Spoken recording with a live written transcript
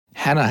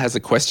Hannah has a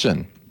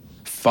question.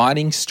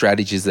 Finding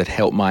strategies that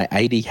help my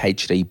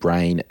ADHD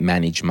brain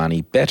manage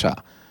money better.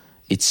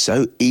 It's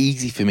so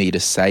easy for me to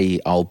say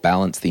I'll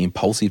balance the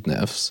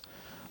impulsiveness,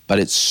 but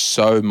it's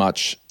so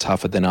much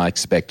tougher than I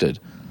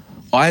expected.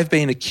 I've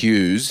been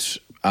accused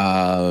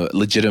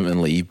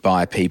legitimately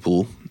by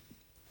people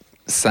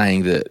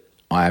saying that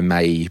I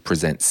may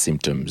present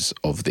symptoms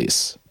of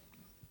this.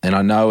 And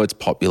I know it's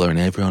popular and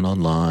everyone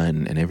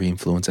online and every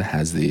influencer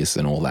has this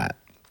and all that.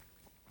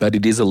 But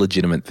it is a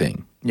legitimate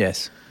thing.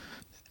 Yes.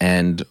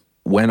 And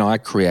when I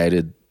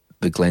created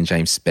the Glenn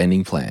James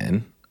spending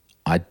plan,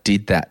 I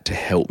did that to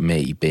help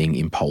me being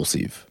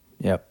impulsive.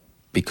 Yep.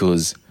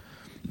 Because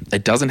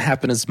it doesn't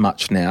happen as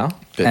much now.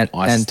 But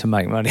and to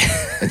make money.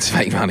 And to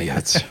make money,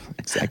 that's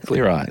exactly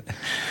right.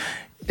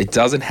 It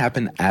doesn't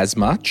happen as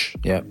much,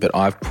 but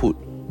I've put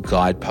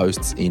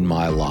guideposts in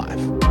my life.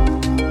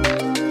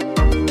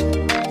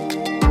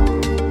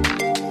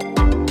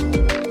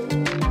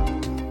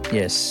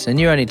 Yes, and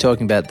you're only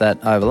talking about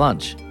that over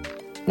lunch.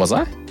 Was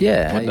I?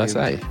 Yeah. What did I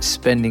say?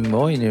 Spending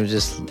more and you were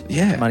just,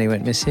 money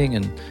went missing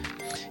and...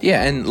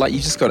 Yeah, and like you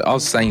just got, I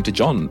was saying to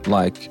John,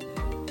 like,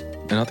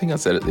 and I think I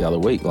said it the other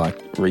week, like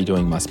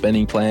redoing my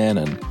spending plan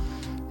and,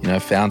 you know,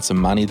 found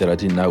some money that I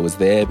didn't know was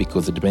there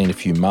because it had been a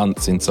few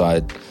months since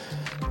I'd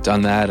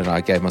done that and I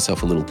gave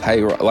myself a little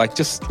pay, like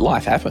just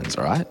life happens,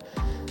 right?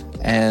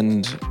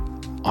 And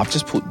I've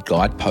just put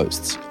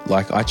guideposts,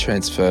 like I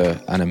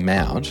transfer an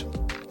amount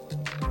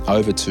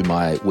over to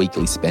my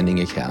weekly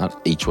spending account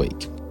each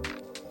week.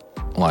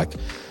 Like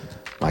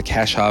my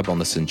Cash Hub on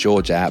the St.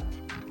 George app,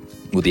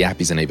 well, the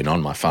app isn't even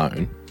on my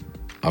phone.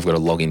 I've got to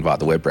log in via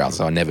the web browser,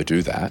 so I never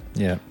do that.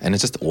 Yeah. And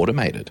it's just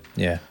automated.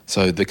 Yeah.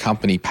 So the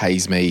company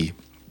pays me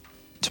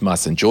to my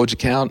St. George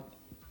account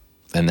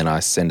and then I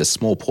send a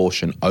small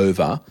portion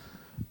over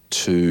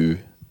to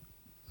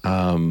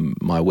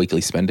my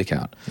weekly spend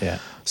account. Yeah.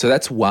 So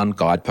that's one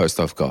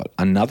guidepost I've got.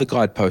 Another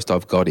guidepost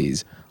I've got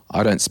is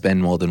I don't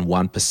spend more than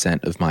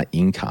 1% of my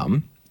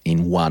income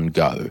in one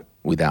go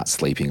without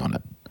sleeping on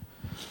it.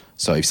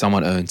 So if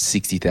someone earns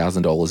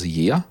 $60,000 a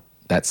year,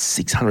 that's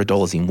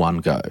 $600 in one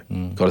go.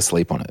 Got to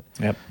sleep on it.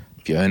 Yep.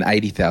 If you earn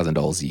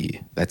 $80,000 a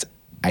year, that's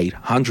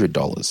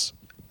 $800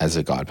 as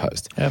a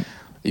guidepost. Yep.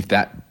 If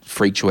that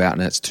freaks you out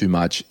and it's too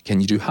much,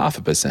 can you do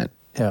 0.5%?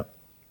 Yep.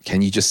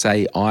 Can you just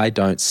say, I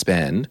don't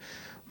spend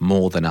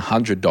more than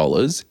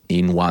 $100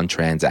 in one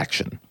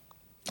transaction?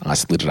 I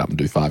split it up and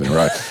do 5 in a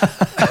row.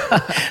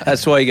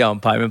 That's why you go on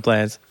payment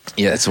plans.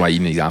 Yeah, that's why you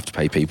need to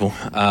Afterpay people.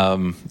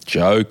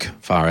 Joke,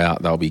 far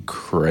out. They'll be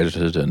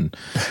credited and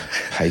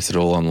pasted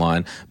all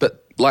online.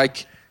 But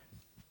like,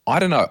 I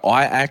don't know.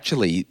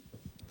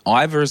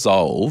 I've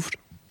resolved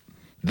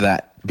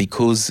that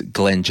because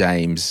Glenn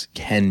James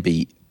can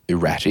be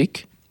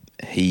erratic,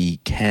 he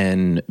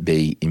can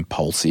be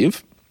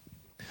impulsive,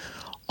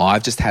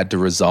 I've just had to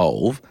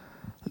resolve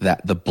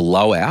that the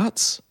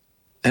blowouts,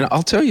 and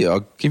I'll tell you,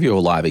 I'll give you a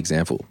live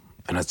example,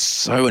 and it's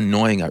so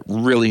annoying, it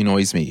really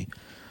annoys me.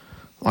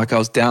 Like I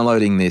was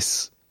downloading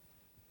this,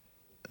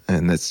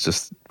 and it's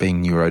just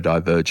being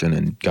neurodivergent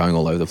and going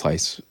all over the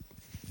place.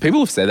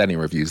 People have said that in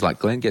reviews, like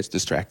Glenn gets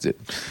distracted.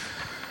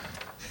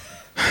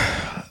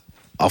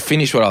 I'll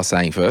finish what I was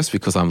saying first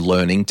because I'm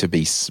learning to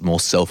be more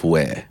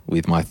self-aware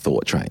with my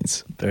thought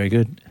trains. Very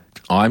good.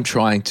 I'm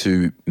trying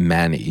to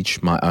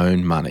manage my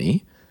own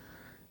money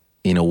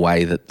in a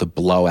way that the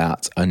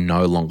blowouts are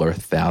no longer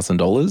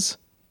 $1,000.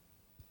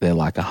 They're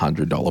like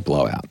 $100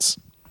 blowouts.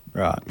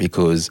 Right.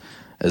 Because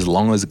as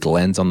long as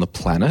Glenn's on the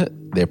planet,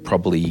 there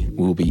probably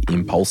will be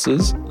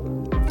impulses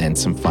and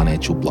some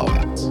financial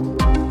blowouts.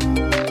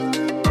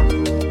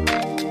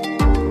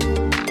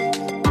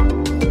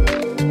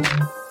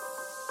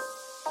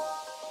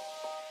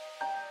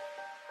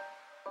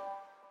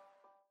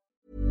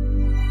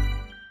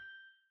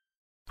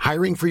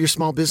 Hiring for your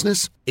small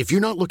business? If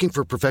you're not looking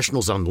for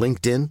professionals on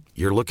LinkedIn,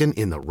 you're looking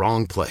in the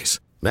wrong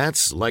place.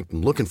 That's like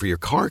looking for your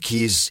car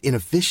keys in a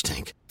fish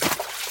tank.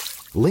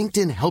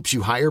 LinkedIn helps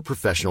you hire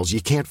professionals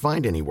you can't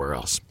find anywhere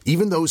else,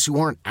 even those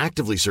who aren't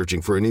actively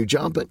searching for a new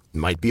job but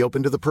might be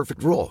open to the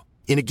perfect role.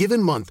 In a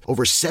given month,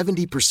 over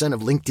 70%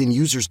 of LinkedIn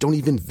users don't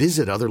even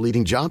visit other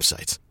leading job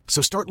sites.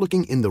 So start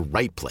looking in the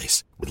right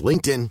place. With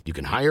LinkedIn, you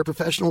can hire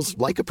professionals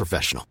like a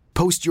professional.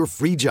 Post your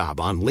free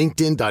job on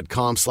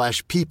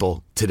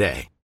linkedin.com/people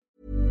today.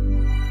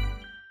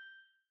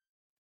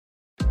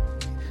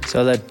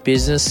 So are they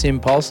business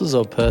impulses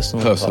or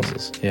personal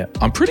impulses? Yeah.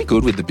 I'm pretty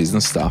good with the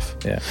business stuff.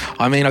 Yeah.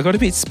 I mean, I got a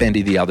bit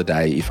spendy the other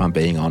day, if I'm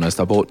being honest.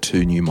 I bought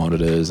 2 new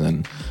monitors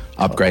and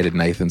upgraded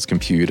Nathan's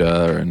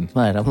computer. And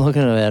mate, I'm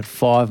looking at about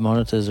 5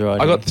 monitors right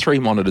now. I got 3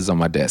 monitors on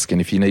my desk,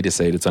 and if you need to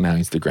see it, it's on our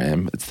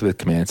Instagram. It's the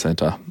command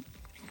center.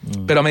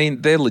 But I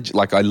mean, they're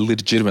I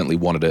legitimately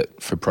wanted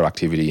it for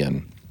productivity,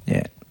 and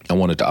I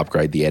wanted to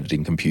upgrade the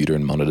editing computer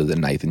and monitor that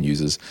Nathan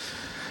uses.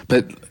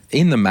 But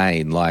in the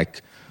main,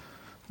 like,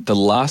 the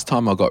last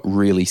time I got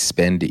really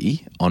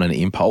spendy on an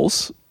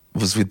impulse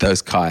was with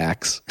those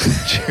kayaks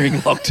during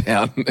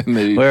lockdown.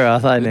 And where are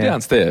they now?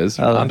 Downstairs,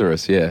 under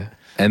us, yeah.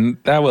 And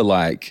they were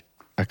like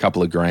a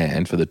couple of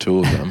grand for the 2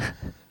 of them.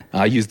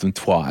 I used them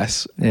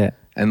twice. Yeah.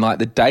 And like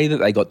the day that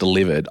they got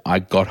delivered, I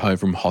got home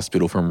from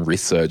hospital from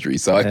wrist surgery,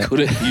 so I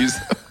couldn't use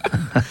them.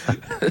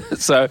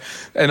 So,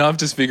 and I'm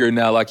just figuring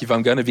now, like if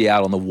I'm going to be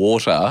out on the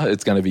water,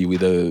 it's going to be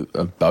with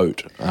a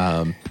boat.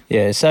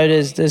 Yeah. So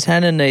does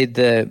Hannah need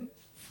the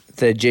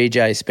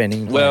GJ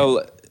spending plan?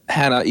 Well,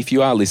 Hannah, if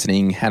you are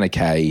listening, Hannah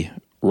K,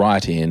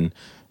 write in,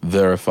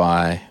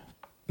 verify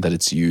that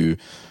it's you.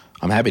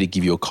 I'm happy to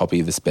give you a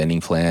copy of the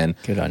spending plan.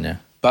 Good on you.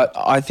 But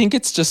I think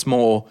it's just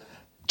more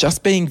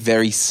just being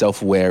very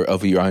self-aware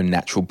of your own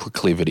natural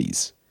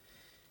proclivities.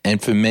 And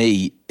for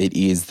me, it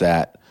is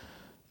that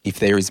if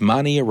there is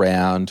money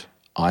around,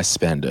 I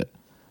spend it.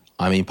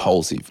 I'm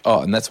impulsive.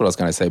 Oh, and that's what I was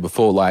going to say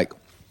before. Like,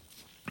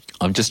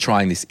 I'm just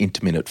trying this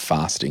intermittent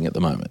fasting at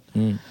the moment.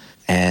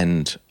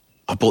 And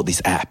I bought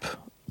this app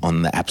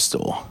on the App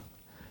Store.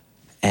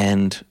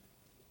 And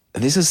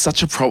this is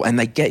such a problem. And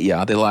they get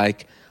you. They're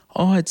like,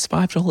 oh, it's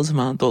 $5 a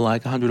month or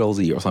like $100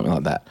 a year or something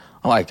like that.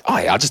 I'm like, oh,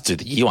 yeah, I'll just do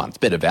the year one. It's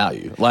better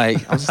value.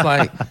 Like, I was just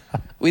like,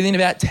 within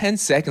about 10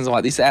 seconds, I'm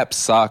like, this app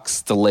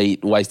sucks,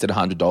 delete, wasted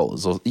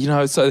 $100. Or, you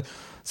know, so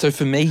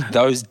for me,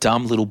 those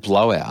dumb little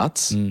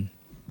blowouts, and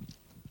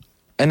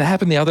it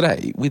happened the other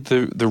day with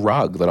the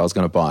rug that I was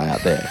going to buy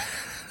out there.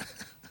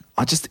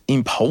 I just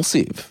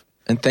impulsive.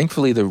 And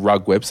thankfully, the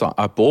rug website,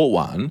 I bought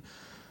one,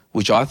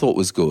 which I thought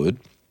was good,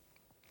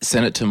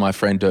 sent it to my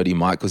friend Dirty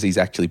Mike because he's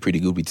actually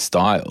pretty good with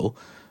style.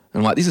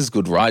 And I'm like, this is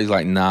good, right? He's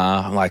like,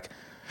 nah. I'm like,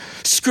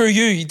 screw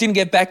you. You didn't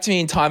get back to me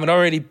in time and I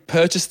already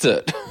purchased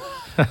it.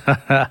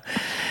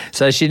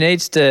 So she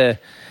needs to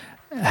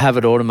have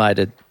it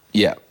automated.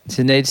 Yeah.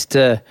 She needs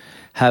to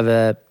have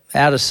a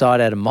out of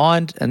sight, out of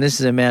mind, and this is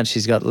the amount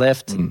she's got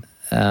left.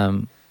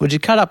 Would you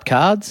cut up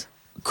cards?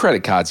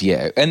 Credit cards,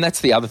 yeah. And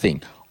that's the other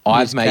thing.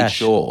 I've made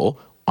sure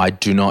I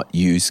do not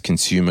use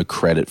consumer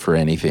credit for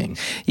anything.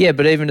 Yeah,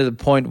 but even to the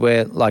point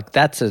where, like,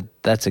 that's a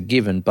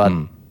given, but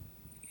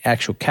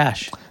actual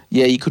cash.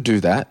 Yeah, you could do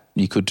that.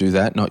 You could do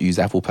that, not use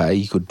Apple Pay.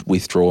 You could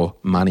withdraw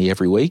money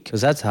every week.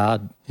 Because that's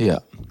hard. Yeah.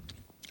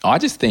 I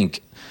just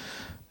think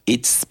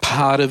it's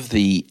part of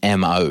the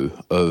MO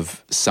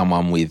of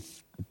someone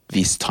with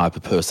this type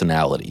of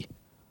personality.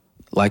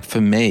 Like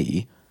for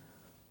me,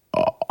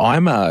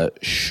 I'm a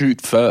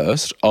shoot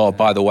first. Oh,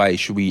 by the way,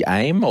 should we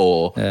aim?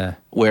 Or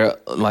where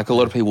like a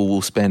lot of people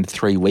will spend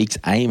 3 weeks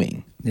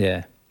aiming.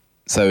 Yeah.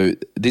 So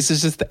this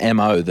is just the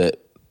MO that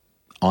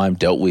I'm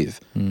dealt with.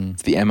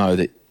 It's the MO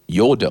that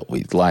you're dealt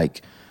with.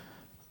 Like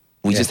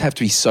we just have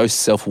to be so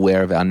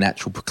self-aware of our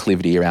natural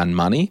proclivity around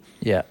money.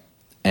 Yeah.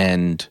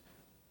 And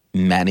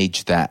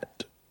manage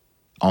that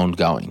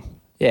ongoing.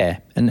 Yeah,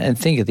 and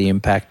think of the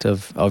impact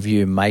of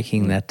you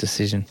making that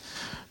decision.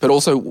 But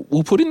also,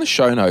 we'll put in the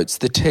show notes,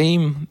 the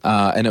team,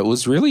 and it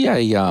was really a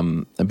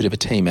bit of a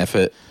team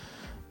effort.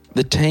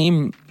 The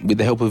team, with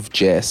the help of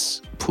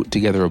Jess, put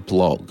together a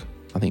blog,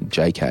 I think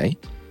JK,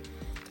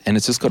 and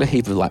it's just got a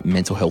heap of like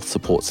mental health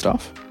support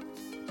stuff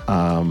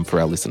for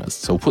our listeners.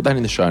 So we'll put that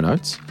in the show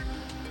notes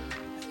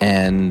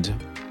and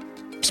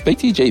speak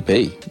to your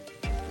GP.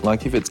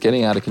 Like if it's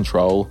getting out of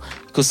control,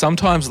 because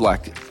sometimes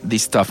like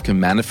this stuff can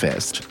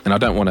manifest, and I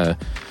don't want to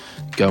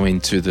go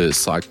into the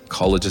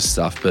psychologist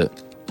stuff, but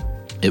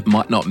it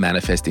might not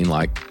manifest in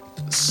like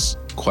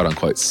quote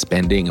unquote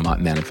spending. It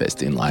might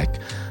manifest in like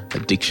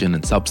addiction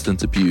and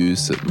substance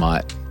abuse. It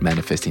might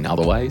manifest in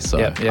other ways. So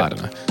I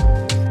don't know.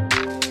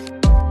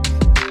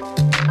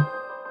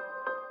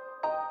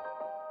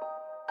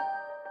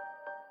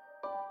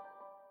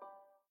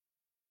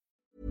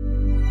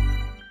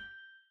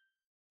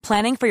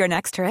 Planning for your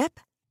next trip?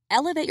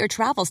 Elevate your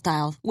travel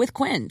style with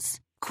Quince.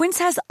 Quince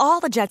has all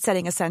the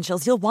jet-setting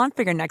essentials you'll want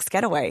for your next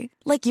getaway,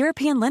 like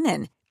European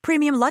linen,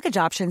 premium luggage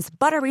options,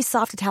 buttery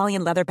soft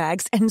Italian leather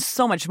bags, and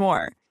so much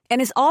more.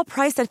 And is all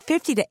priced at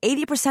 50 to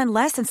 80%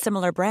 less than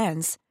similar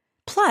brands.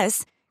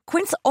 Plus,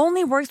 Quince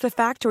only works with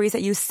factories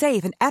that use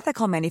safe and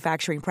ethical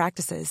manufacturing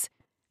practices.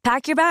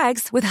 Pack your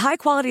bags with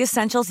high-quality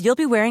essentials you'll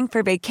be wearing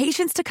for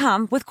vacations to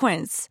come with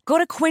Quince. Go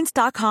to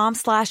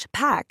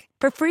quince.com/pack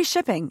for free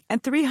shipping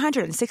and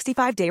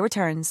 365-day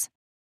returns.